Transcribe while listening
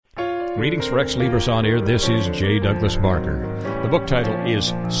Greetings for Xlibris on air. This is J. Douglas Barker. The book title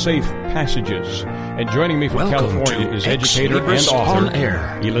is Safe Passages. And joining me from California is educator and author on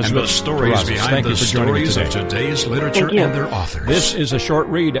air, Elizabeth and the stories Terraszas. behind Thank the you for joining me stories today. of today's literature and their authors. This is a short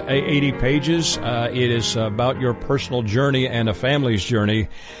read, 80 pages. It is about your personal journey and a family's journey.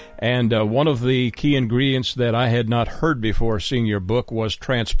 And one of the key ingredients that I had not heard before seeing your book was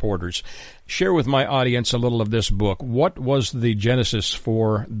transporters. Share with my audience a little of this book. What was the genesis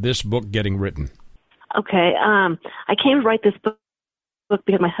for this book getting written? Okay. I came to write this book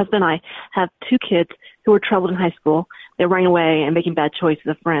because my husband and I have two kids who were troubled in high school. They were running away and making bad choices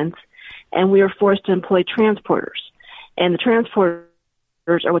of friends. And we were forced to employ transporters. And the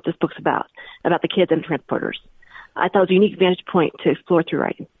transporters are what this book's about the kids and the transporters. I thought it was a unique vantage point to explore through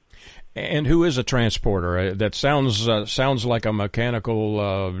writing. And who is a transporter? That sounds like a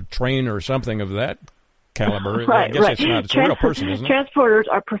mechanical train or something of that caliber. Right, I guess right. it's not. It's a real person, isn't it? Transporters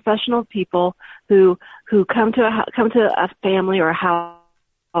are professional people who come to a family or a house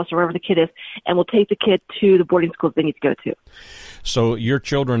or wherever the kid is, and will take the kid to the boarding schools they need to go to. So your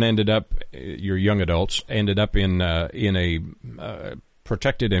children ended up, your young adults ended up in a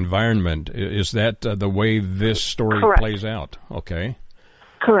protected environment. Is that the way this story Correct. plays out? Okay.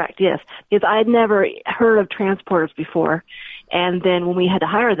 Correct, yes. Because I had never heard of transporters before. And then when we had to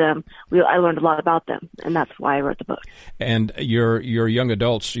hire them, I learned a lot about them. And that's why I wrote the book. And your young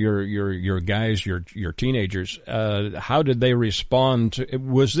adults, your guys, your teenagers, how did they respond to,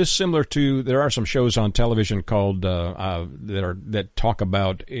 was this similar to, there are some shows on television called, that talk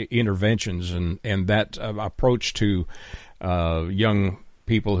about interventions and that approach to, young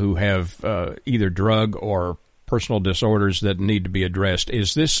people who have, either drug or personal disorders that need to be addressed.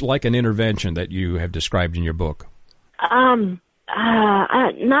 Is this like an intervention that you have described in your book? Not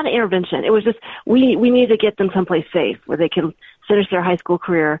an intervention. It was just we needed to get them someplace safe where they can finish their high school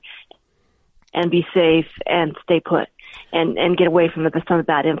career and be safe and stay put and get away from some of the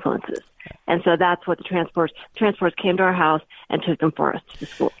bad influences. And so that's what the transporters came to our house and took them for us to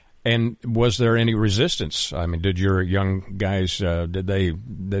school. And was there any resistance? I mean, did your young guys, did they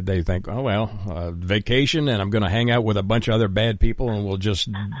think, oh, well, vacation and I'm going to hang out with a bunch of other bad people and we'll just...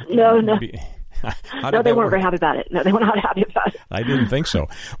 No. No, they weren't very happy about it. No, they were not happy about it. I didn't think so.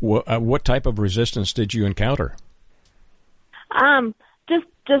 What type of resistance did you encounter?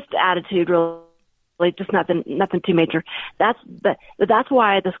 Just attitude, really. Just nothing too major. That's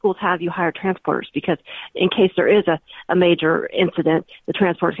why the schools have you hire transporters, because in case there is a major incident, the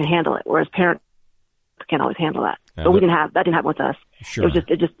transporters can handle it, whereas parents can't always handle that. But that didn't happen with us. Sure.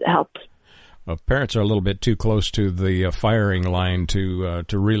 It just helped. Well, parents are a little bit too close to the firing line to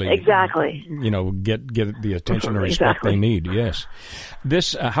really exactly get the attention or respect they need. Yes.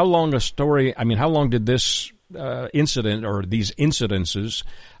 This how long did this incident or these incidences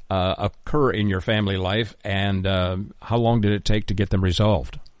occur in your family life, and how long did it take to get them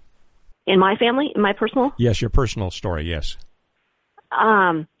resolved? In my family, in my personal? Yes, your personal story. Yes.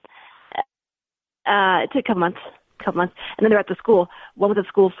 It took a couple months, and then they're at the school. One was at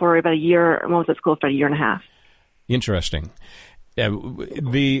school for about a year, and one was at school for about a year and a half. Interesting.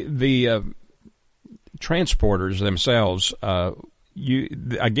 The transporters themselves.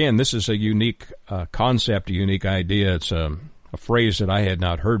 This is a unique concept, a unique idea. It's a phrase that I had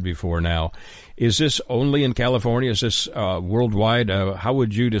not heard before now. Is this only in California? Is this worldwide? How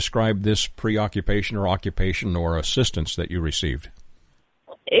would you describe this preoccupation or occupation or assistance that you received?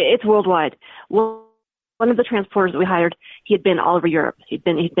 It's worldwide. Well, one of the transporters that we hired, he had been all over Europe. He'd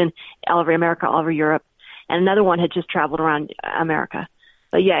been all over America, all over Europe. And another one had just traveled around America.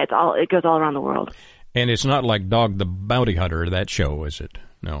 But yeah, it goes all around the world. And it's not like Dog the Bounty Hunter, that show, is it?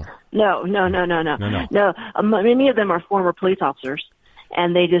 No. No. Many of them are former police officers,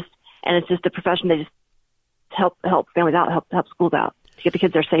 and it's just a profession. They just help families out, help schools out to get the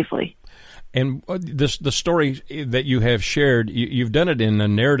kids there safely. And the story that you have shared, you've done it in a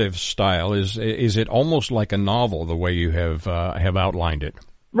narrative style. Is it almost like a novel the way you have outlined it?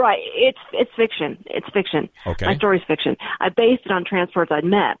 Right. It's fiction. It's fiction. Okay. My story's fiction. I based it on transporters I'd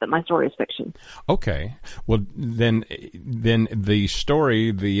met, but my story is fiction. Okay. Well, then the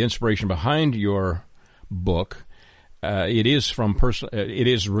story, the inspiration behind your book, it is from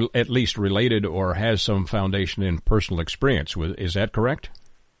at least related or has some foundation in personal experience. Is that correct?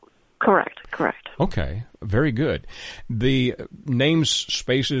 Correct. Okay. Very good. The names,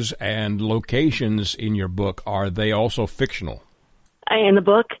 spaces, and locations in your book, are they also fictional? In the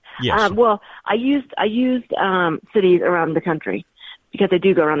book? Yes. Well, I used cities around the country because they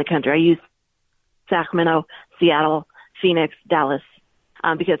do go around the country. I used Sacramento, Seattle, Phoenix, Dallas,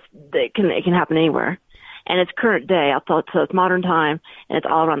 because it can happen anywhere. and it's current day. So it's modern time, and it's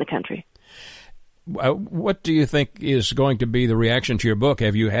all around the country. What do you think is going to be the reaction to your book?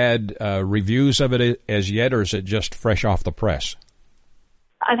 Have you had reviews of it as yet, or is it just fresh off the press?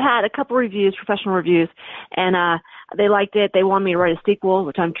 I've had a couple reviews, professional reviews, and they liked it. They want me to write a sequel,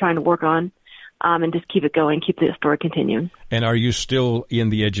 which I'm trying to work on, and just keep it going, keep the story continuing. And are you still in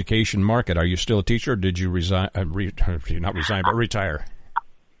the education market? Are you still a teacher, or did you resign? Not resign, but retire?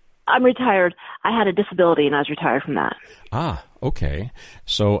 I'm retired. I had a disability, and I was retired from that. Ah, okay.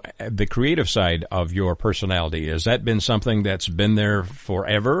 So the creative side of your personality, has that been something that's been there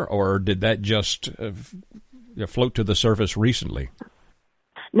forever, or did that just float to the surface recently?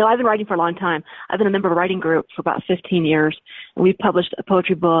 No, I've been writing for a long time. I've been a member of a writing group for about 15 years, and we've published a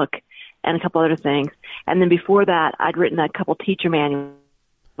poetry book and a couple other things. And then before that, I'd written a couple teacher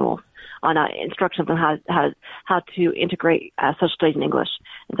manuals on instructions on how to integrate social studies in English.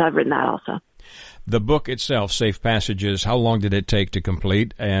 And so I've written that also. The book itself, Safe Passages, how long did it take to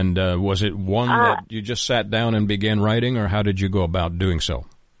complete? And was it one that you just sat down and began writing, or how did you go about doing so?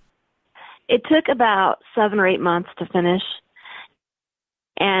 It took about 7 or 8 months to finish.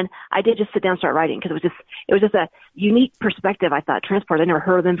 And I did just sit down and start writing because it was just a unique perspective. I thought transport. I never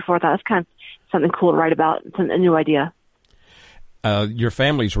heard of them before. I thought it's kind of something cool to write about. It's a new idea. Your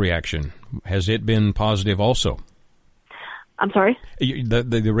family's reaction, has it been positive also? I'm sorry?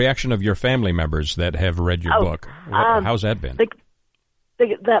 The reaction of your family members that have read your book, how's that been?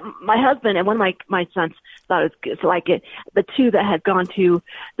 My husband and one of my sons thought it was like it. The two that had gone to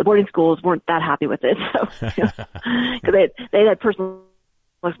the boarding schools weren't that happy with it. So, because they had personal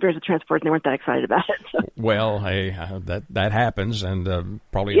experience with transport and they weren't that excited about it. So. Well, hey, that happens, and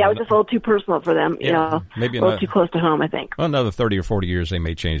probably it was just a little too personal for them. Maybe a little too close to home. I think. Well, another 30 or 40 years, they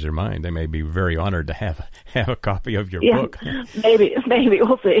may change their mind. They may be very honored to have a copy of your book. Maybe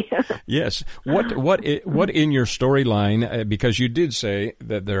we'll see. Yes. What in your storyline? Because you did say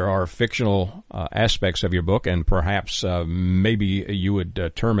that there are fictional aspects of your book, and perhaps maybe you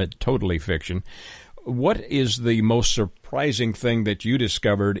would term it totally fiction. What is the most surprising thing that you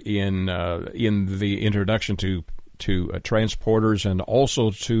discovered in the introduction to transporters and also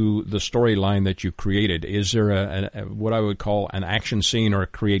to the storyline that you created? Is there what I would call an action scene or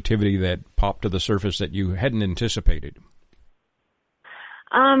creativity that popped to the surface that you hadn't anticipated?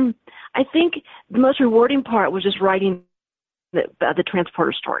 I think the most rewarding part was just writing the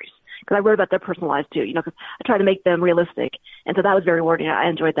transporter stories, because I wrote about their personal lives too. Because I try to make them realistic, and so that was very rewarding. I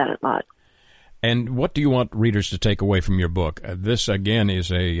enjoyed that a lot. And what do you want readers to take away from your book? This again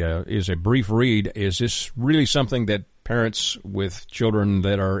is a brief read. Is this really something that parents with children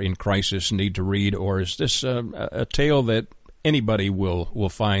that are in crisis need to read, or is this a tale that anybody will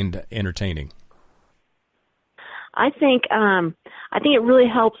find entertaining? I think it really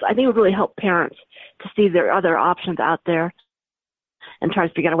helps. I think it would really help parents to see there are other options out there and try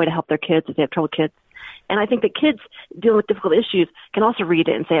to figure out a way to help their kids if they have trouble with kids. And I think that kids dealing with difficult issues can also read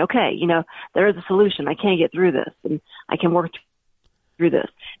it and say, okay, there is a solution. I can get through this, and I can work through this.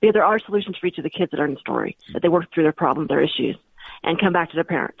 Because there are solutions for each of the kids that are in the story, that they work through their problems, their issues, and come back to their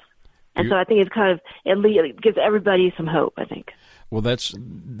parents. And so I think it gives everybody some hope, I think. Well, that's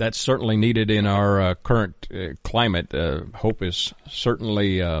certainly needed in our current climate. Hope is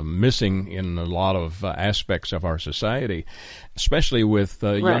certainly missing in a lot of aspects of our society, especially with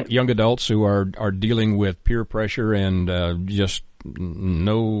young adults who are dealing with peer pressure and just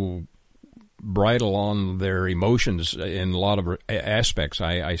no bridle on their emotions in a lot of aspects.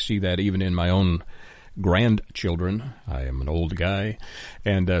 I see that even in my own grandchildren. I am an old guy,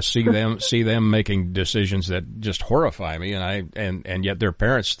 and see them making decisions that just horrify me, and yet their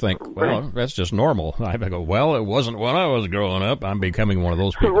parents think, well, that's just normal. I go, well, it wasn't when I was growing up. I'm becoming one of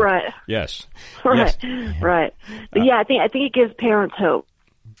those people. Right. Yes. Right. Yes. Right. But I think it gives parents hope,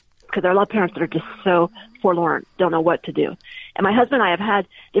 because there are a lot of parents that are just so forlorn, don't know what to do. And my husband and I have had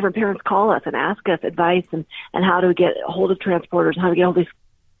different parents call us and ask us advice and how to get a hold of transporters and how to get a hold of these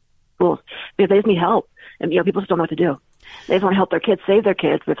schools, because they just need help, and people just don't know what to do. They just want to help their kids, save their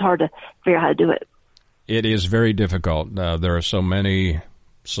kids, but it's hard to figure out how to do it. It is very difficult. There are so many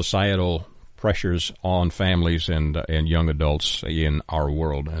societal pressures on families and young adults in our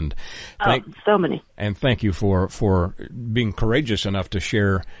world, and so many. And thank you for being courageous enough to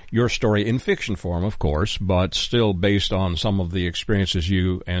share your story in fiction form, of course, but still based on some of the experiences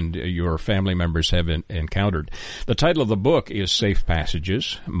you and your family members have encountered. The title of the book is Safe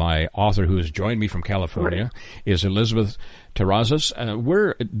Passages. My author, who has joined me from California, is Elizabeth Terraszas.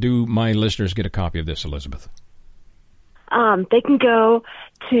 Where do my listeners get a copy of this, Elizabeth? They can go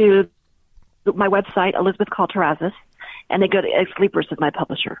to my website, Elizabeth Call Terraszas, and they go to Xlibris as my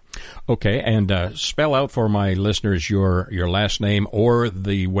publisher. Okay, and spell out for my listeners your last name or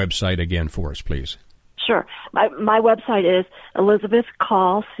the website again for us, please. Sure. My website is Elizabeth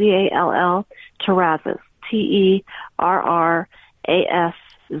Call, Call, Terraszas, Terraszas.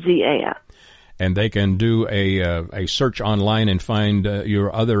 And they can do a search online and find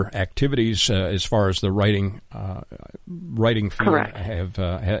your other activities as far as the writing field. Correct.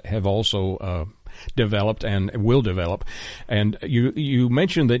 have also developed and will develop. And you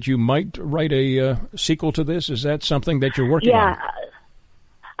mentioned that you might write a sequel to this. Is that something that you're working on? Yeah,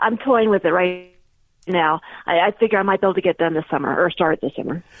 I'm toying with it right now. I figure I might be able to get done this summer or start this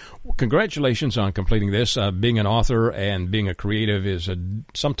summer. Well, congratulations on completing this. Being an author and being a creative is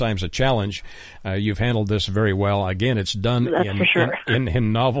sometimes a challenge. You've handled this very well. Again, it's done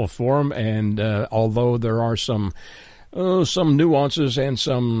in novel form, and although there are some nuances and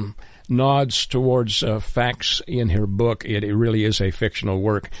some nods towards facts in her book, it really is a fictional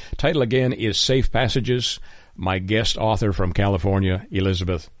work. Title again is Safe Passages. My guest author from California,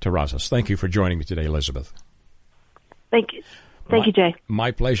 Elizabeth Terraszas. Thank you for joining me today, Elizabeth. Thank you. Thank you, Jay.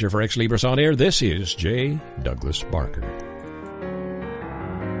 My pleasure. For Xlibris On Air, this is J. Douglas Barker.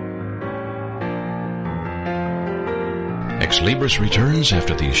 Xlibris returns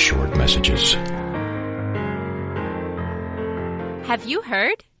after these short messages. Have you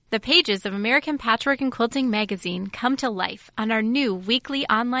heard? The pages of American Patchwork and Quilting magazine come to life on our new weekly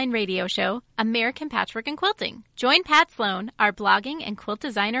online radio show, American Patchwork and Quilting. Join Pat Sloan, our blogging and quilt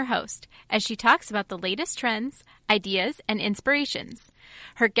designer host, as she talks about the latest trends, ideas, and inspirations.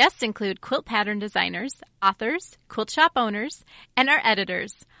 Her guests include quilt pattern designers, authors, quilt shop owners, and our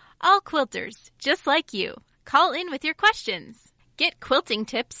editors, all quilters, just like you. Call in with your questions. Get quilting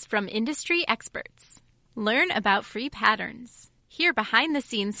tips from industry experts. Learn about free patterns. Hear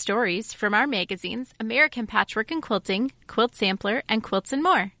behind-the-scenes stories from our magazines, American Patchwork and Quilting, Quilt Sampler, and Quilts and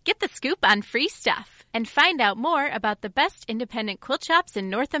More. Get the scoop on free stuff and find out more about the best independent quilt shops in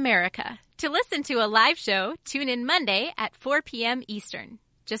North America. To listen to a live show, tune in Monday at 4 p.m. Eastern.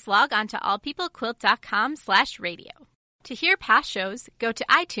 Just log on to allpeoplequilt.com/radio. To hear past shows, go to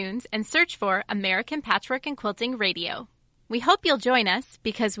iTunes and search for American Patchwork and Quilting Radio. We hope you'll join us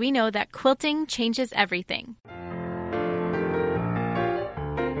because we know that quilting changes everything.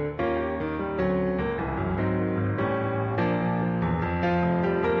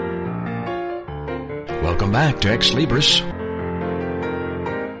 Welcome back to Xlibris.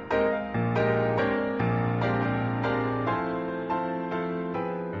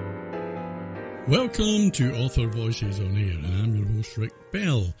 Welcome to Author Voices on Air, and I'm your host, Rick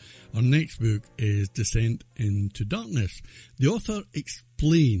Bell. Our next book is Descent into Darkness. The author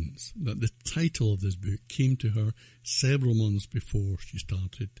explains that the title of this book came to her several months before she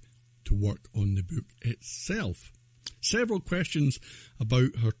started to work on the book itself. Several questions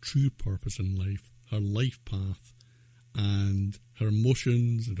about her true purpose in life, her life path, and her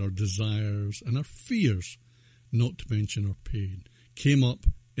emotions and her desires and her fears, not to mention her pain, came up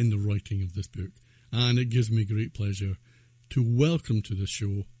in the writing of this book. And it gives me great pleasure to welcome to the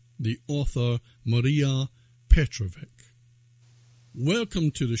show the author Marija Petrovic.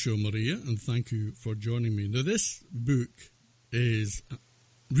 Welcome to the show, Marija, and thank you for joining me. Now, this book is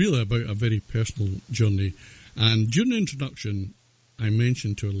really about a very personal journey. And during the introduction, I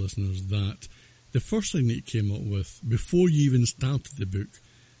mentioned to our listeners that the first thing that you came up with, before you even started the book,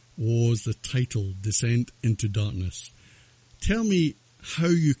 was the title, Descent into Darkness. Tell me how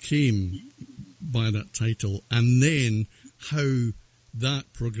you came by that title, and then how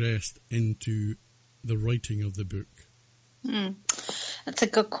that progressed into the writing of the book. That's a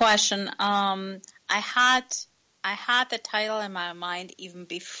good question. I had the title in my mind even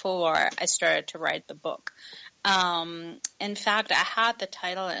before I started to write the book. In fact, I had the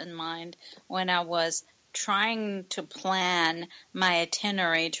title in mind when I was trying to plan my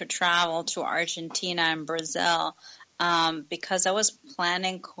itinerary to travel to Argentina and Brazil, because I was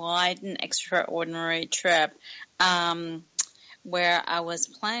planning quite an extraordinary trip, where I was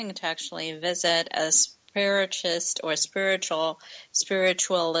planning to actually visit a spiritist or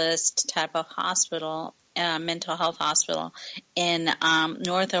spiritualist type of hospital, mental health hospital in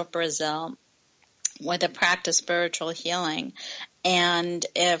north of Brazil, where they practice spiritual healing. And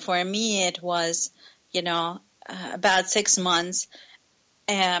for me, it was, about 6 months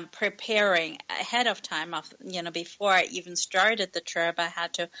preparing ahead of time. Before I even started the trip, I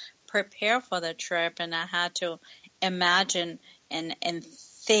had to prepare for the trip, and I had to imagine and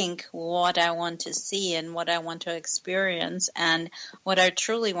think what I want to see and what I want to experience. And what I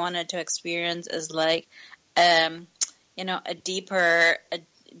truly wanted to experience is like, a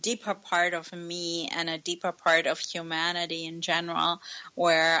deeper part of me and a deeper part of humanity in general,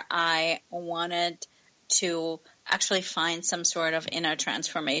 where I wanted to actually find some sort of inner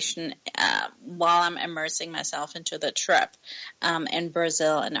transformation while I'm immersing myself into the trip in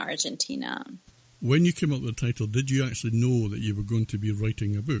Brazil and Argentina. When you came up with the title, did you actually know that you were going to be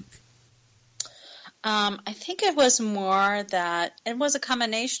writing a book? I think it was more that it was a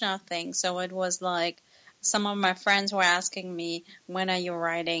combination of things. So it was like some of my friends were asking me, when are you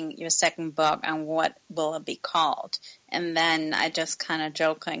writing your second book and what will it be called? And then I just kind of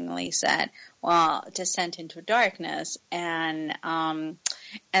jokingly said, well, Descent into Darkness. And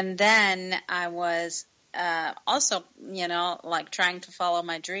then I was also, like trying to follow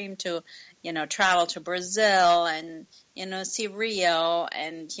my dream to, travel to Brazil and, see Rio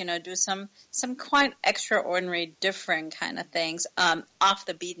and, do some quite extraordinary, different kind of things, off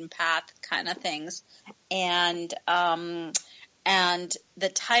the beaten path kind of things. And the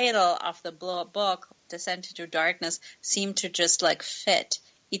title of the book, Descent into Darkness, seemed to just like fit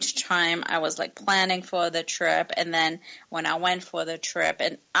each time I was like planning for the trip. And then when I went for the trip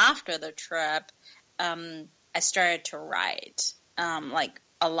and after the trip, I started to write, like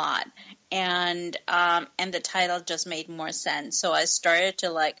a lot. And the title just made more sense. So I started to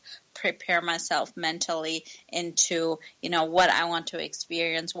like prepare myself mentally into, what I want to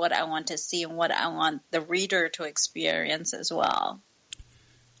experience, what I want to see, and what I want the reader to experience as well.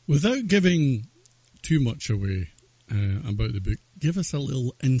 Without giving too much away about the book, give us a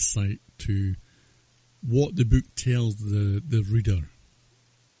little insight to what the book tells the reader.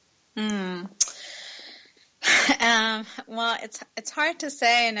 Well, it's hard to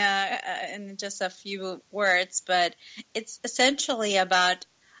say in just a few words, but it's essentially about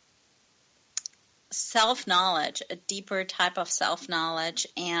self-knowledge, a deeper type of self-knowledge,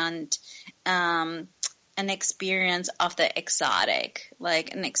 and an experience of the exotic,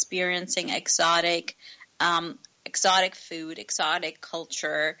 like an experiencing exotic food, exotic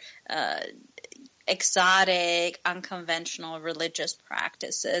culture, exotic, unconventional religious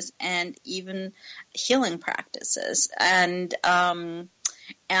practices, and even healing practices, and how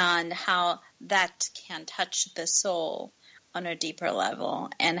that can touch the soul on a deeper level,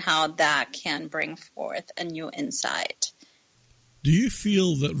 and how that can bring forth a new insight. Do you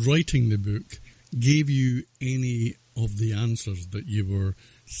feel that writing the book gave you any of the answers that you were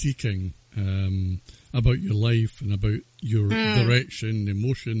seeking about your life and about your direction,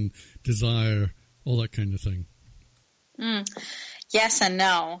 emotion, desire, all that kind of thing? Yes and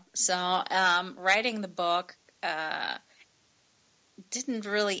no. So writing the book didn't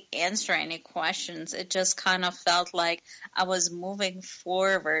really answer any questions. It just kind of felt like I was moving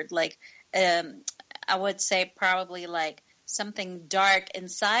forward. Like I would say probably like something dark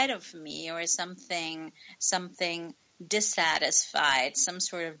inside of me, or something dissatisfied, some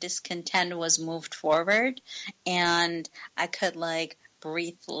sort of discontent was moved forward, and I could like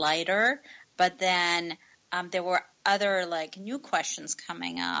breathe lighter. But then there were other like new questions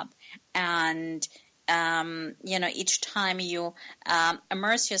coming up, and each time you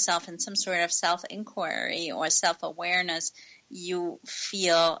immerse yourself in some sort of self-inquiry or self-awareness, you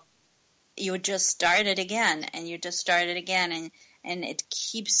feel you just started again, and you just started again, and it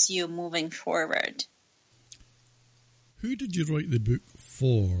keeps you moving forward. Who did you write the book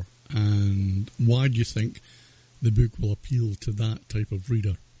for, and why do you think the book will appeal to that type of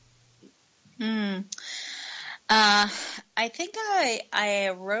reader? I think I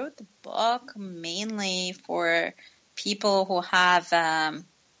wrote the book mainly for people who have a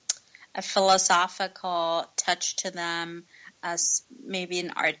philosophical touch to them, as maybe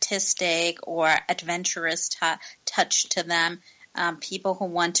an artistic or adventurous touch to them, people who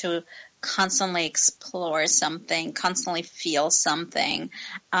want to constantly explore something, constantly feel something,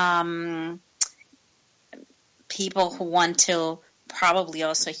 people who want to probably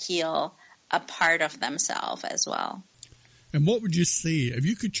also heal a part of themselves as well. And what would you say, if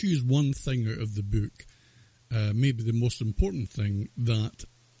you could choose one thing out of the book, maybe the most important thing that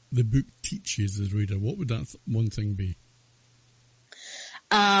the book teaches the reader, what would that one thing be?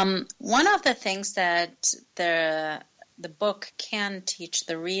 One of the things that the book can teach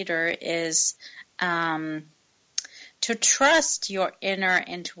the reader is to trust your inner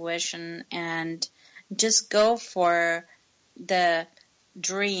intuition and just go for the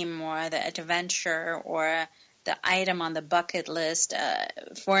dream or the adventure or the item on the bucket list.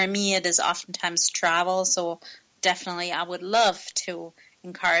 For me, it is oftentimes travel, so definitely I would love to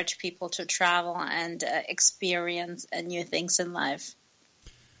encourage people to travel and experience new things in life.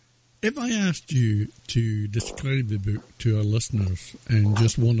 If I asked you to describe the book to our listeners in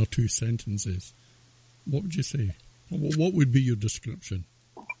just one or two sentences, what would you say? What would be your description?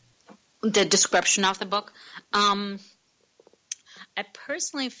 the description of the book. I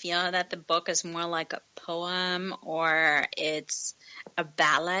personally feel that the book is more like a poem, or it's a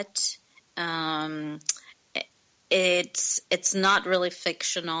ballad. It's not really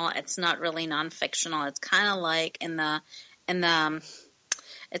fictional. It's not really non-fictional. It's kind of like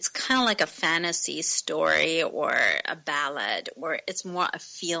it's kind of like a fantasy story or a ballad, or it's more a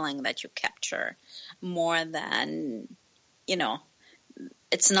feeling that you capture more than,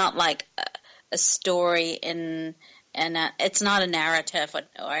 it's not like a story it's not a narrative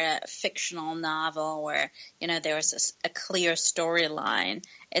or a fictional novel where, there's a clear storyline.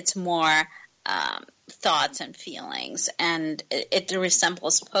 It's more thoughts and feelings, and it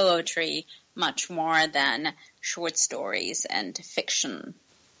resembles poetry much more than short stories and fiction.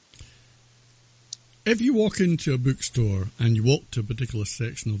 If you walk into a bookstore and you walk to a particular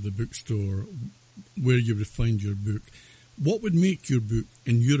section of the bookstore where you would find your book, what would make your book,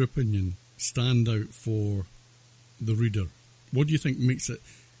 in your opinion, stand out for the reader? What do you think makes it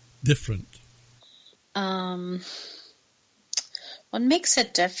different? What makes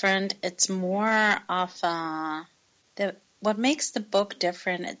it different, it's more of what makes the book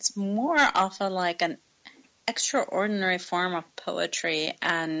different, it's more of like an extraordinary form of poetry,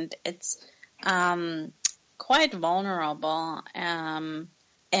 and it's quite vulnerable, and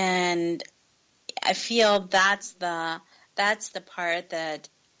I feel that's the part that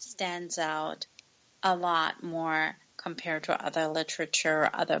stands out a lot more compared to other literature,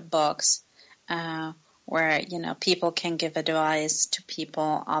 other books, where people can give advice to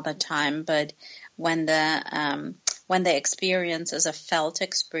people all the time, but when the experience is a felt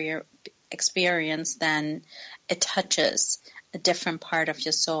experience, then it touches a different part of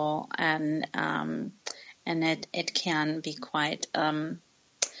your soul, and it can be quite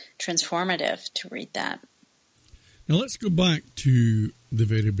transformative to read that. Now let's go back to the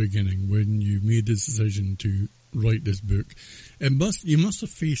very beginning when you made the decision to write this book. You must have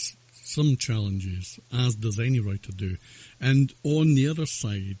faced some challenges, as does any writer do. And on the other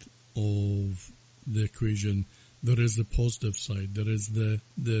side of the equation, there is the positive side. There is the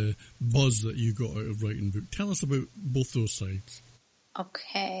buzz that you got out of writing the book. Tell us about both those sides.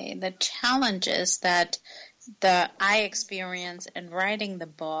 Okay, the challenges that I experienced in writing the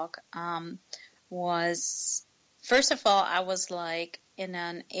book was, first of all, I was like in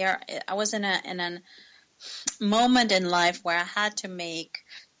a moment in life where I had to make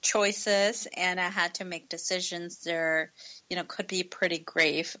choices, and I had to make decisions that could be pretty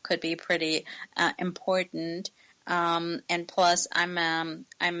grave, could be pretty important. And plus, I'm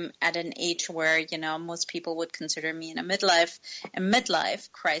at an age where most people would consider me in a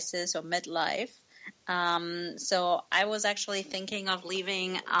midlife crisis or midlife. So I was actually thinking of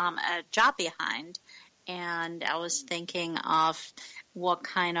leaving a job behind, and I was thinking of what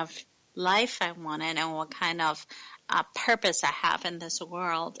kind of life I wanted and what kind of purpose I have in this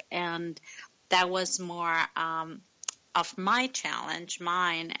world, and that was more of my challenge,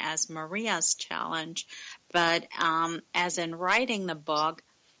 mine as Maria's challenge. But as in writing the book,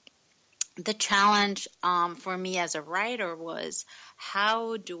 the challenge for me as a writer was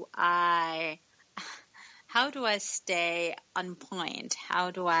how do I stay on point?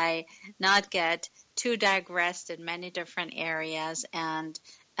 How do I not get too digressed in many different areas and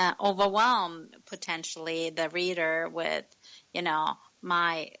overwhelm potentially the reader with,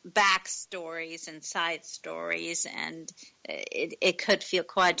 my backstories and side stories, and it could feel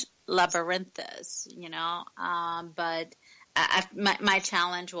quite labyrinthous, but my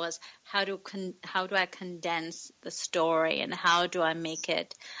challenge was how do I condense the story, and how do I make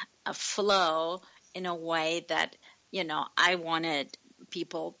it flow in a way that, I wanted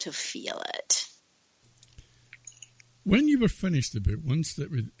people to feel it. When you were finished the book, once that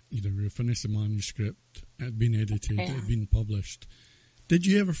we were finished the manuscript, it had been edited, it had been published, did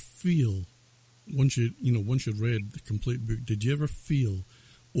you ever feel, once you'd read the complete book, did you ever feel,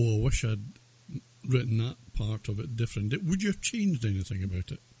 I wish I'd written that part of it different? Would you have changed anything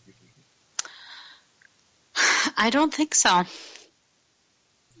about it? I don't think so.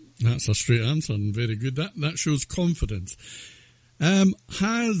 That's a straight answer, and very good. That shows confidence.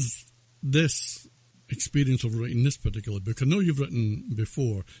 Has this experience of writing this particular book, I know you've written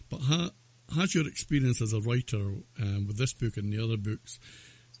before, but has your experience as a writer with this book and the other books,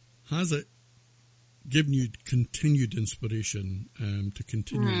 has it given you continued inspiration to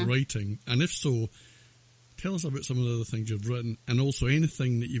continue writing? And if so, tell us about some of the other things you've written, and also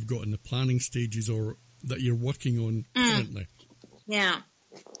anything that you've got in the planning stages or that you're working on currently.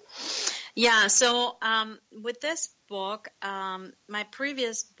 Yeah, so with this book, my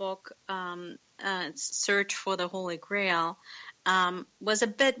previous book, Search for the Holy Grail, was a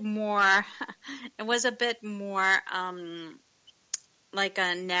bit more, it was a bit more like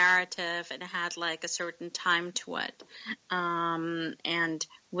a narrative. It had like a certain time to it. And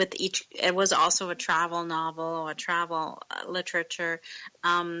with each, it was also a travel novel or travel literature.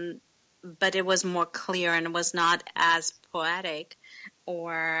 But it was more clear and it was not as poetic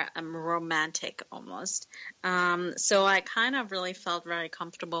or romantic almost. So I kind of really felt very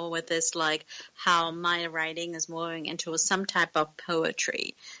comfortable with this, like how my writing is moving into some type of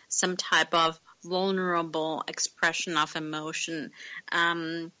poetry, some type of vulnerable expression of emotion.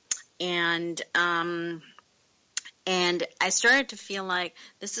 And I started to feel like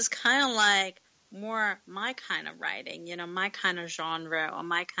this is kind of like more my kind of writing, you know, my kind of genre, or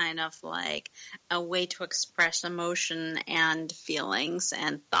my kind of like a way to express emotion and feelings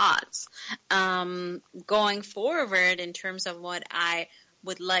and thoughts. Going forward, in terms of what I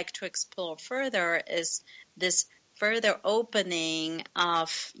would like to explore further, is this further opening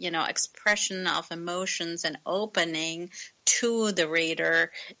of, you know, expression of emotions and opening to the reader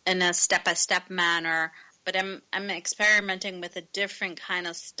in a step-by-step manner. But I'm experimenting with a different kind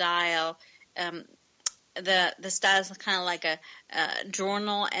of style. The style is kind of like a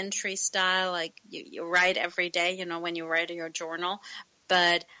journal entry style, like you write every day, you know, when you write in your journal.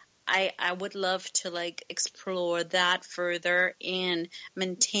 But I would love to like explore that further and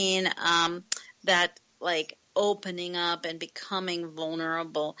maintain that like opening up and becoming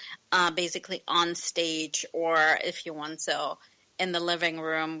vulnerable, basically on stage, or if you want so, in the living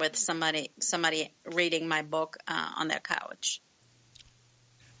room with somebody reading my book on their couch.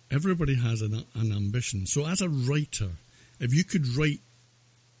 Everybody has an ambition. So as a writer, if you could write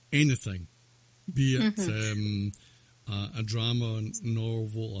anything, be it a drama, a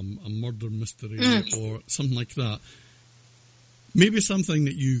novel, a murder mystery, or something like that, maybe something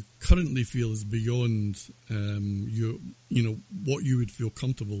that you currently feel is beyond you know, what you would feel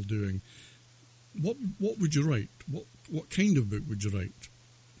comfortable doing, what would you write? What kind of book would you write?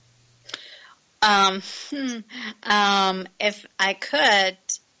 If I could,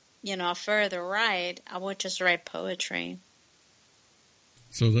 you know, further write, I would just write poetry.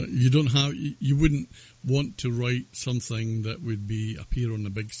 So that you wouldn't want to write something that would appear on the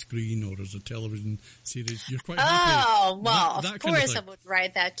big screen or as a television series. You're quite happy. Oh, well, that of course I would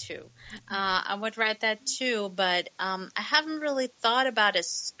write that too. I would write that too, but I haven't really thought about a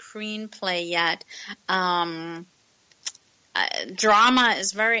screenplay yet. Drama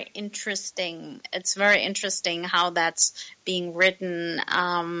is very interesting. It's very interesting how that's being written.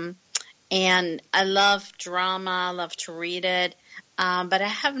 And I love drama. I love to read it. But I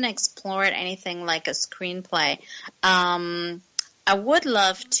haven't explored anything like a screenplay. I would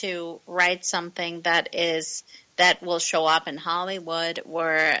love to write something that will show up in Hollywood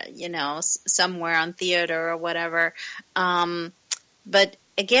or, you know, somewhere on theater or whatever. But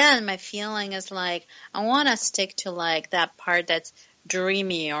again, my feeling is like, I want to stick to like that part that's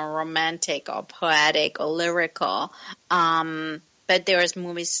dreamy or romantic or poetic or lyrical. But there's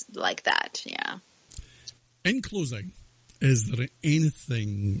movies like that, yeah. In closing, is there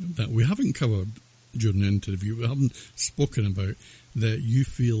anything that we haven't covered during the interview, we haven't spoken about, that you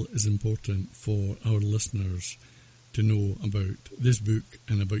feel is important for our listeners to know about this book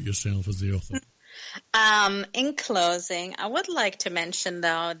and about yourself as the author? In closing, I would like to mention,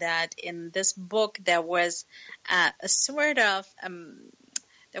 though, that in this book there was a sort of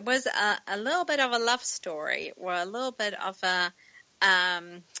there was a little bit of a love story, or a little bit of a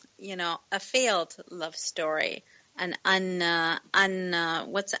failed love story, an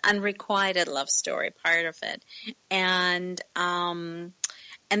unrequited love story, part of it, and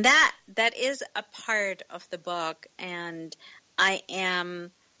that is a part of the book, and I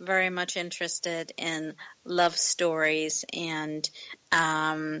am very much interested in love stories and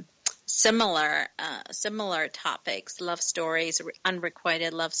similar topics, love stories,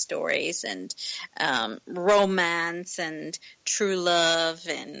 unrequited love stories, and romance and true love,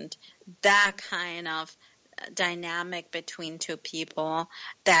 and that kind of dynamic between two people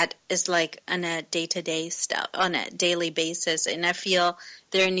that is like on a day-to-day stuff, on a daily basis. And I feel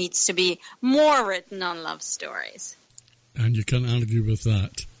there needs to be more written on love stories. And you can't argue with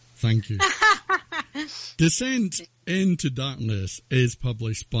that. Thank you. Descent into Darkness is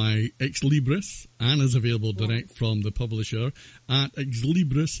published by Xlibris and is available direct from the publisher at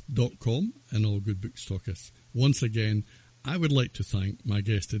xlibris.com and all good bookstockists. Once again, I would like to thank my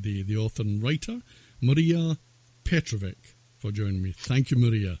guest today, the author and writer, Marija Petrovic, for joining me. Thank you,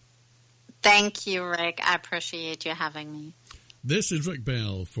 Marija. Thank you, Rick. I appreciate you having me. This is Rick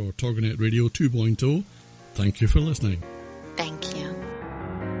Bell for TogiNet Radio 2.0. Thank you for listening. Thank you.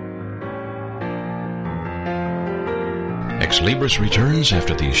 Xlibris returns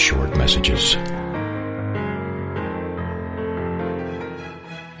after these short messages.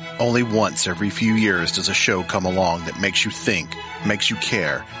 Only once every few years does a show come along that makes you think, makes you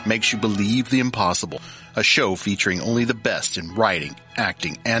care, makes you believe the impossible. A show featuring only the best in writing,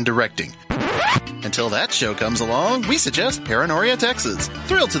 acting, and directing. Until that show comes along, we suggest Paranoia, Texas.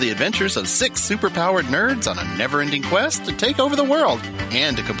 Thrill to the adventures of 6 superpowered nerds on a never-ending quest to take over the world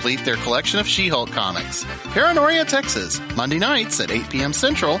and to complete their collection of She-Hulk comics. Paranoia, Texas, Monday nights at 8 p.m.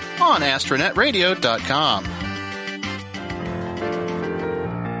 Central on AstronetRadio.com.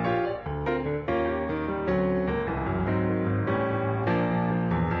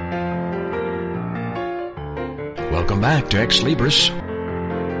 Welcome back to Xlibris.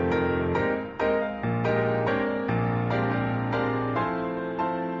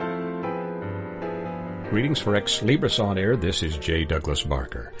 Greetings for Xlibris on Air. This is J. Douglas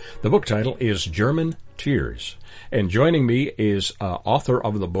Barker. The book title is German Tears. And joining me is author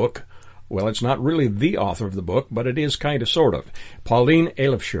of the book. Well, it's not really the author of the book, but it is kind of, sort of. Pauline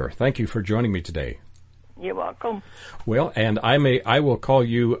Elischer. Thank you for joining me today. You're welcome. Well, and I will call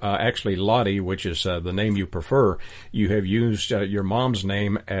you actually Lottie, which is the name you prefer. You have used your mom's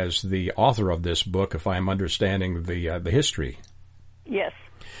name as the author of this book, if I'm understanding the history. Yes.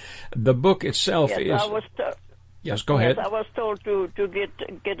 The book itself is... Yes, go ahead. Yes, I was told to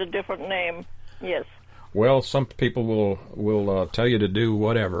get a different name. Yes. Well, some people will tell you to do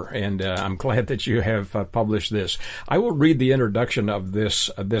whatever, and I'm glad that you have published this. I will read the introduction of this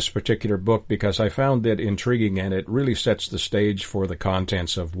particular book because I found it intriguing, and it really sets the stage for the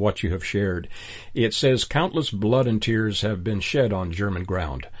contents of what you have shared. It says, countless blood and tears have been shed on German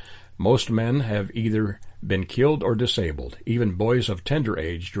ground. Most men have either been killed or disabled. Even boys of tender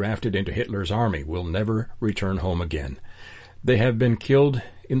age drafted into Hitler's army will never return home again. They have been killed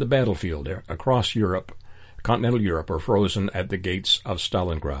in the battlefield across Europe, continental Europe, or frozen at the gates of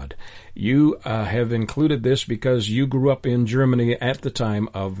Stalingrad. You have included this because you grew up in Germany at the time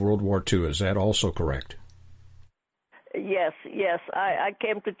of World War II. Is that also correct? Yes. I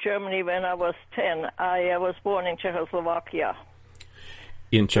came to Germany when I was 10. I was born in Czechoslovakia.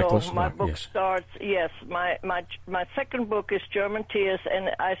 In Czechoslovakia, so my book yes. starts, yes, my second book is German Tears, and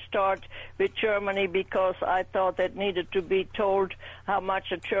I start with Germany because I thought it needed to be told how much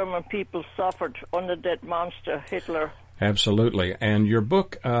the German people suffered under that monster, Hitler. Absolutely. And your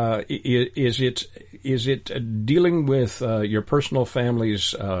book, is it dealing with your personal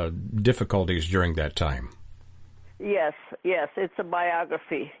family's difficulties during that time? Yes, it's a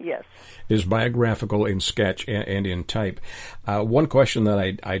biography, yes. It is biographical in sketch and in type. One question that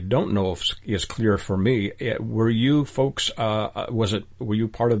I don't know if is clear for me, were you folks, were you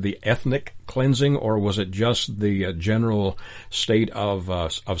part of the ethnic cleansing, or was it just the general state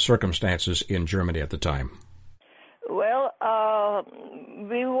of circumstances in Germany at the time? Well,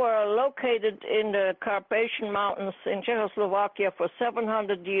 we were located in the Carpathian Mountains in Czechoslovakia for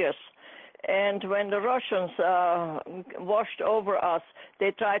 700 years. And when the Russians washed over us,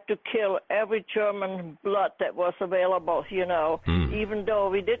 they tried to kill every German blood that was available, even though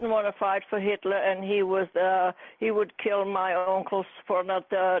we didn't want to fight for Hitler, and he would kill my uncles for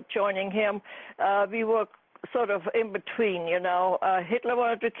not joining him. We were sort of in between, Hitler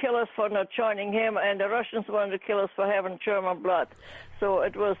wanted to kill us for not joining him, and the Russians wanted to kill us for having German blood. So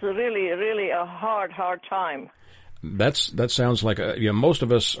it was really, really a hard time. That sounds like most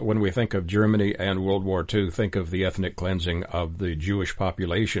of us, when we think of Germany and World War II, think of the ethnic cleansing of the Jewish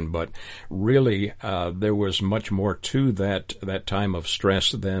population, but really there was much more to that time of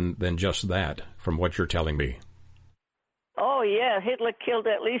stress than just that, from what you're telling me. Oh, yeah, Hitler killed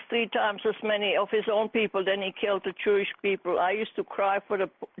at least 3 times as many of his own people than he killed the Jewish people. I used to cry for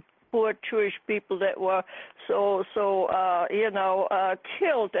the poor Jewish people that were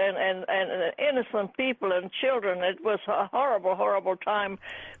killed, and innocent people and children. It was a horrible time.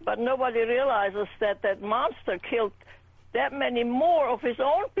 But nobody realizes that monster killed that many more of his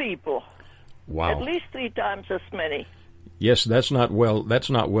own people. Wow. At least 3 times as many. Yes, that's not well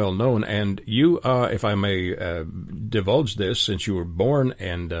known. And you, if I may divulge this, since you were born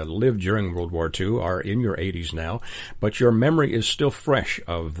and lived during World War II, are in your 80s now, but your memory is still fresh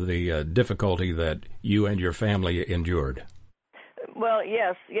of the difficulty that you and your family endured. Well,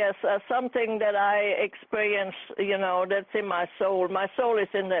 yes, something that I experienced, that's in my soul. My soul is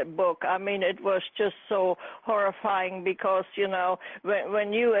in that book. I mean, it was just so horrifying because,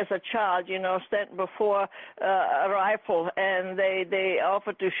 when you as a child, stand before a rifle and they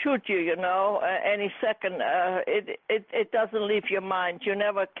offer to shoot you, any second, it doesn't leave your mind. You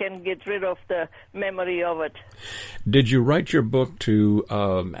never can get rid of the memory of it. Did you write your book to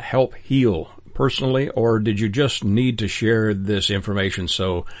help heal personally, or did you just need to share this information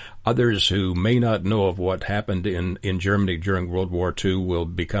so others who may not know of what happened in Germany during World War II will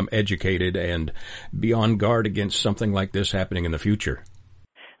become educated and be on guard against something like this happening in the future?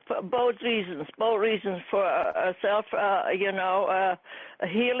 For both reasons for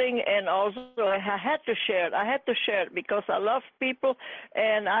healing, and also I had to share it because I love people,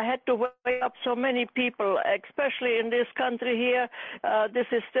 and I had to wake up so many people, especially in this country here. This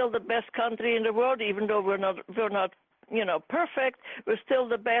is still the best country in the world, even though we're not perfect. We're still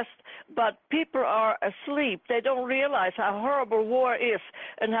the best, but people are asleep. They don't realize how horrible war is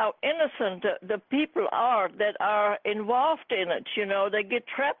and how innocent the people are that are involved in it. They get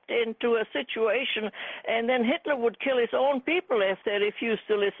trapped into a situation, and then Hitler would kill his own people if they refused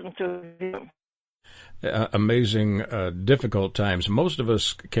to listen to him. Amazing, difficult times. Most of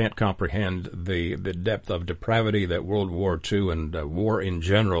us can't comprehend the depth of depravity that World War II and war in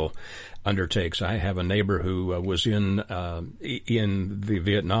general undertakes. I have a neighbor who was in the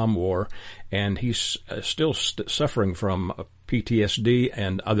Vietnam War, and he's still suffering from PTSD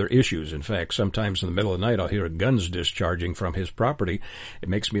and other issues. In fact, sometimes in the middle of the night, I'll hear guns discharging from his property. It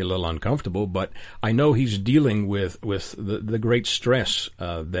makes me a little uncomfortable, but I know he's dealing with the great stress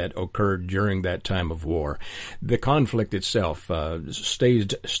that occurred during that time of war. The conflict itself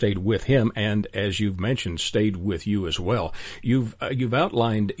stayed with him, and as you've mentioned, stayed with you as well. You've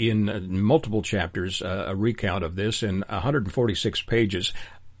outlined in multiple chapters a recount of this in 146 pages.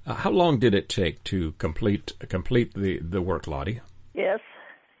 How long did it take to complete the work, Lottie? Yes.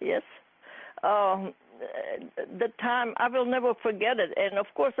 The time, I will never forget it. And of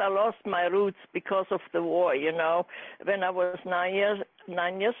course, I lost my roots because of the war. When I was 9 years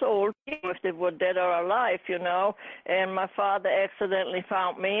old, if they were dead or alive, and my father accidentally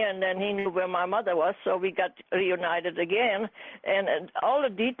found me, and then he knew where my mother was, so we got reunited again. And all the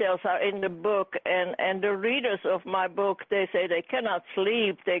details are in the book, and the readers of my book, they say they cannot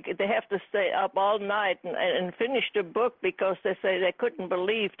sleep. They have to stay up all night and finish the book because they say they couldn't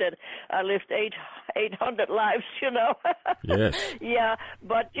believe that I lived 800 lives, Yes. Yeah,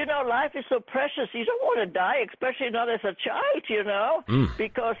 but, life is so precious. You don't want to die, especially not as a child,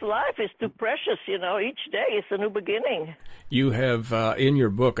 because life is too precious, Each day is a new beginning. You have, in your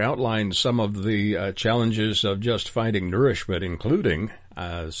book, outlined some of the challenges of just finding nourishment, including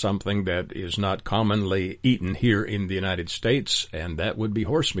something that is not commonly eaten here in the United States, and that would be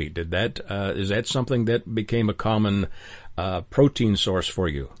horse meat. Is that something that became a common protein source for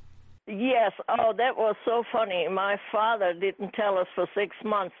you? Yes. Oh, that was so funny. My father didn't tell us for 6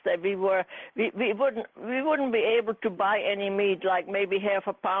 months that we wouldn't be able to buy any meat, like maybe half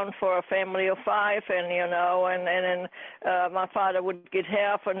a pound for a family of 5, and then my father would get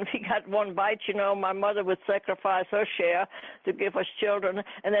half, and we got one bite. My mother would sacrifice her share to give us children,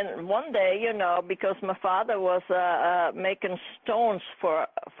 and then one day, because my father was making stones for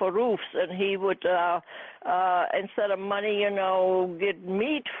roofs, and he would instead of money, get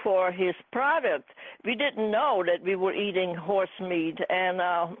meat for his product. We didn't know that we were eating horse meat. And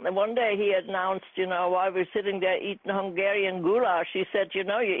one day he announced, while we were sitting there eating Hungarian goulash, he said,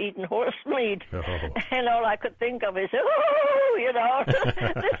 you're eating horse meat. Oh. And all I could think of is, listen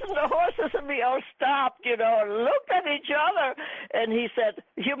to horses, and we all stopped, looked at each other. And he said,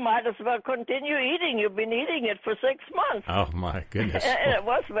 you might as well continue eating. You've been eating it for 6 months. Oh, my goodness. And it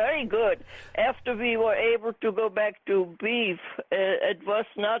was very good. After we were able to go back to beef, it was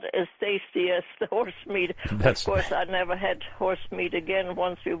not as tasty as the horse meat. Of course, I never had horse meat again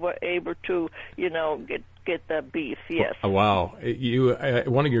once we were able to, get the beef. Yes. Wow. You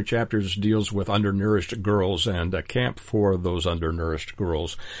one of your chapters deals with undernourished girls and a camp for those undernourished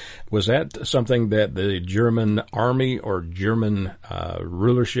girls. Was that something that the German army or German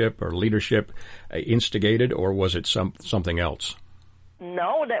rulership or leadership instigated, or was it something else?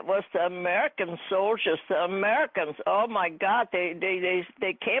 No, that was the American soldiers, the Americans. Oh, my God, they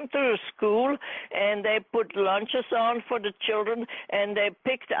came to the school, and they put lunches on for the children, and they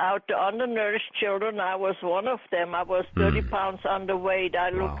picked out the undernourished children. I was one of them. I was 30 pounds underweight. I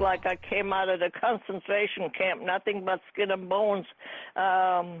looked like I came out of the concentration camp, nothing but skin and bones.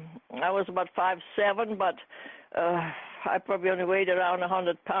 I was about 5'7", but I probably only weighed around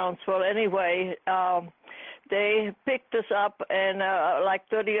 100 pounds. Well, anyway, they picked us up, and like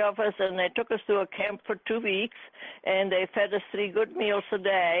 30 of us, and they took us to a camp for 2 weeks, and they fed us 3 good meals a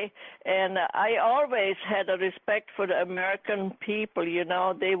day. And I always had a respect for the American people,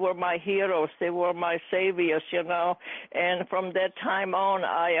 They were my heroes. They were my saviors, And from that time on,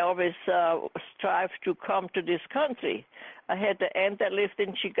 I always strived to come to this country. I had an aunt that lived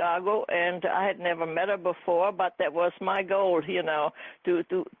in Chicago, and I had never met her before, but that was my goal,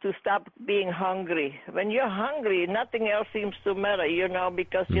 to stop being hungry. When you're hungry, nothing else seems to matter,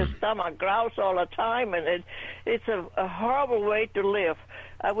 because your stomach growls all the time, and it's a horrible way to live.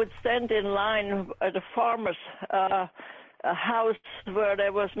 I would stand in line at a farmer's a house where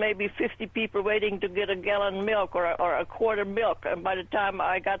there was maybe 50 people waiting to get a gallon milk or a quart of milk, and by the time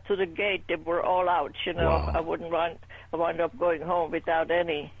I got to the gate, they were all out. Wow. I wound up going home without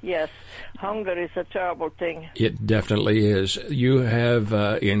any. Yes, hunger is a terrible thing. It definitely is. You have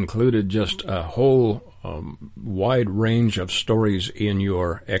included just a whole wide range of stories in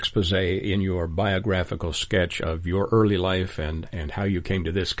your expose, in your biographical sketch of your early life and how you came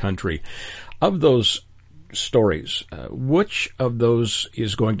to this country. Of those stories, which of those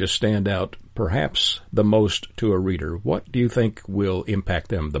is going to stand out perhaps the most to a reader? What do you think will impact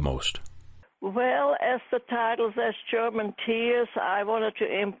them the most? Well, as the title says, German Tears, I wanted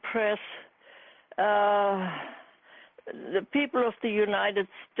to impress the people of the United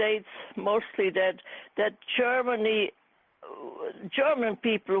States, mostly that German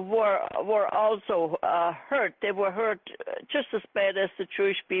people were also hurt. They were hurt just as bad as the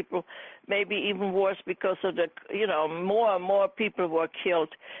Jewish people, maybe even worse because of more and more people were killed.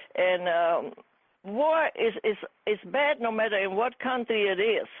 And war is bad no matter in what country it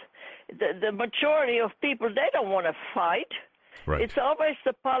is. The majority of people, they don't want to fight. Right. It's always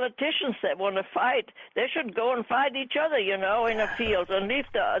the politicians that want to fight. They should go and fight each other, in the field, and leave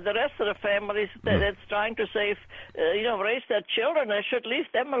the rest of the families that's trying to save, raise their children. They should leave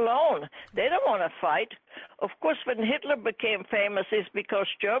them alone. They don't want to fight. Of course, when Hitler became famous, it's because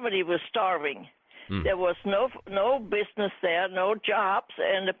Germany was starving. There was no business there, no jobs,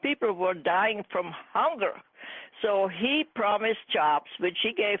 and the people were dying from hunger. So he promised jobs, which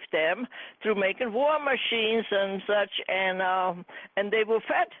he gave them through making war machines and such, and they were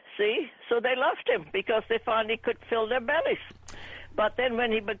fed, see? So they loved him because they finally could fill their bellies. But then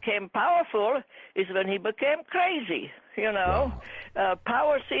when he became powerful is when he became crazy, Wow.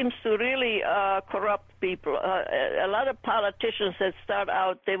 Power seems to really corrupt people. A lot of politicians that start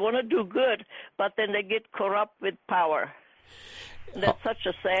out, they want to do good, but then they get corrupt with power. That's such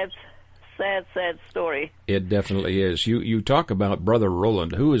a sad story. It definitely is. You talk about Brother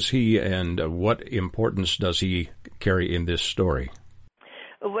Roland. Who is he, and what importance does he carry in this story?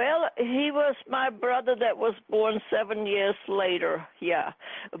 Well, he was my brother that was born 7 years later, yeah.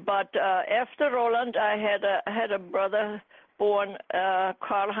 But after Roland, I had a brother born,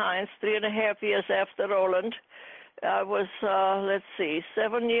 Karl-Heinz, 3.5 years after Roland. I was,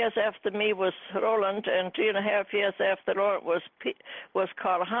 7 years after me was Roland, and 3.5 years after Roland was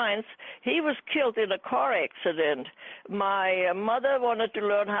Karl-Heinz. He was killed in a car accident. My mother wanted to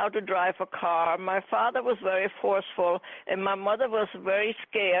learn how to drive a car. My father was very forceful, and my mother was very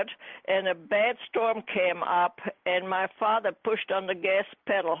scared, and a bad storm came up, and my father pushed on the gas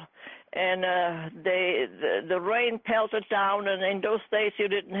pedal. And the rain pelted down, and in those days you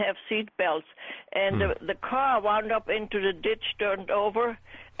didn't have seat belts. And the car wound up into the ditch, turned over,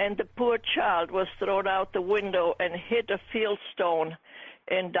 and the poor child was thrown out the window and hit a field stone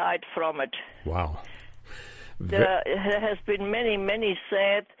and died from it. Wow. There has been many, many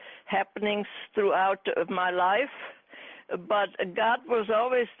sad happenings throughout my life. But God was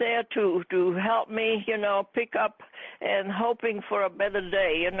always there to help me, pick up and hoping for a better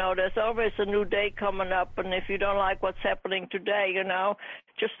day. There's always a new day coming up, and if you don't like what's happening today,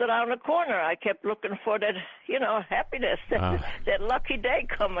 just around the corner, I kept looking for that, happiness, that lucky day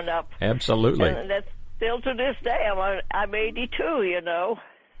coming up. Absolutely. And that's still to this day. I'm 82,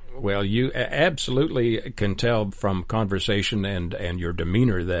 Well, you absolutely can tell from conversation and your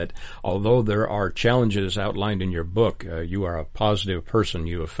demeanor that although there are challenges outlined in your book, you are a positive person.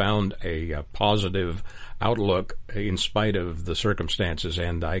 You have found a positive outlook in spite of the circumstances,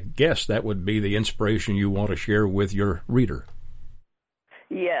 and I guess that would be the inspiration you want to share with your reader.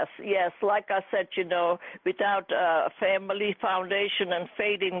 Yes. Like I said, without a family foundation and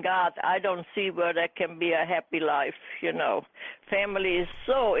faith in God, I don't see where there can be a happy life, Family is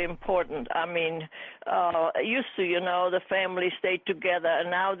so important. I mean, used to, the family stayed together, and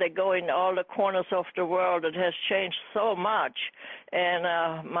now they go in all the corners of the world. It has changed so much. And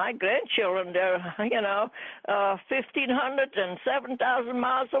my grandchildren, they're, 1,500 and 7,000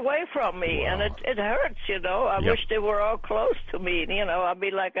 miles away from me. Wow. And it hurts, I wish they were all close to me. I'd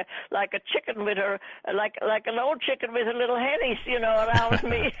be like a chicken with her, like an old chicken with her little hennies, around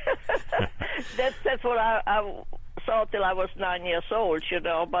me. That's what I saw till I was 9 years old,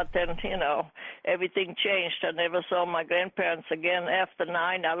 but then, everything changed. I never saw my grandparents again. After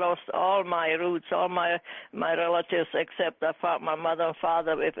 9, I lost all my roots, all my relatives, except I found my mother and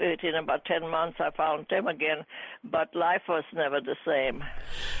father. Within about 10 months, I found them again. But life was never the same.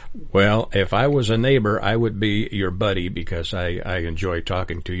 Well, if I was a neighbor, I would be your buddy, because I enjoy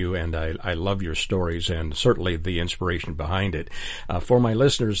talking to you, and I love your stories and certainly the inspiration behind it. For my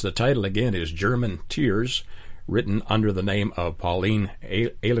listeners, the title again is German Tears, written under the name of Pauline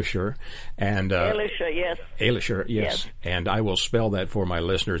Elischer. And Elischer, yes. Elischer, yes. And I will spell that for my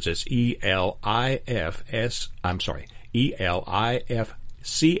listeners. It's Elifscher.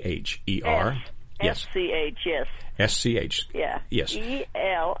 Yes. SCH, yes. SCH. Yeah. Yes. Elischer.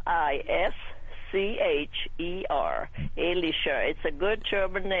 Elischer. It's a good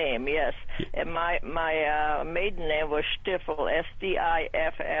German name, yes. And my maiden name was Stiffel,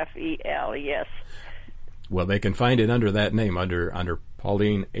 Stiffel, yes. Well, they can find it under that name, under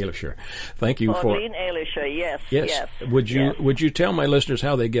Pauline Elischer. Thank you Pauline Elischer, yes. Would you tell my listeners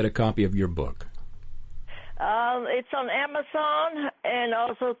how they get a copy of your book? It's on Amazon and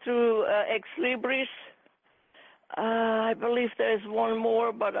also through Xlibris. I believe there's one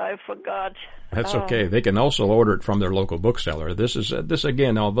more, but I forgot. That's okay. They can also order it from their local bookseller. This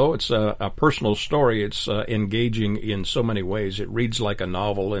again, although it's a personal story, it's engaging in so many ways. It reads like a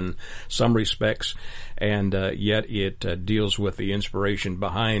novel in some respects, and yet it deals with the inspiration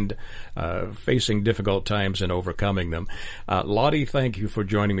behind facing difficult times and overcoming them. Lottie, thank you for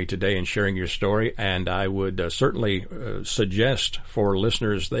joining me today and sharing your story, and I would certainly suggest for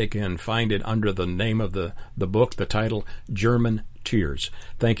listeners they can find it under the name of the book, the title, German Tears.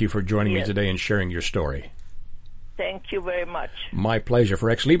 Thank you for joining me today and sharing your story. Thank you very much. My pleasure. For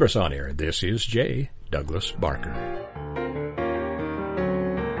Xlibris On Air, this is J. Douglas Barker.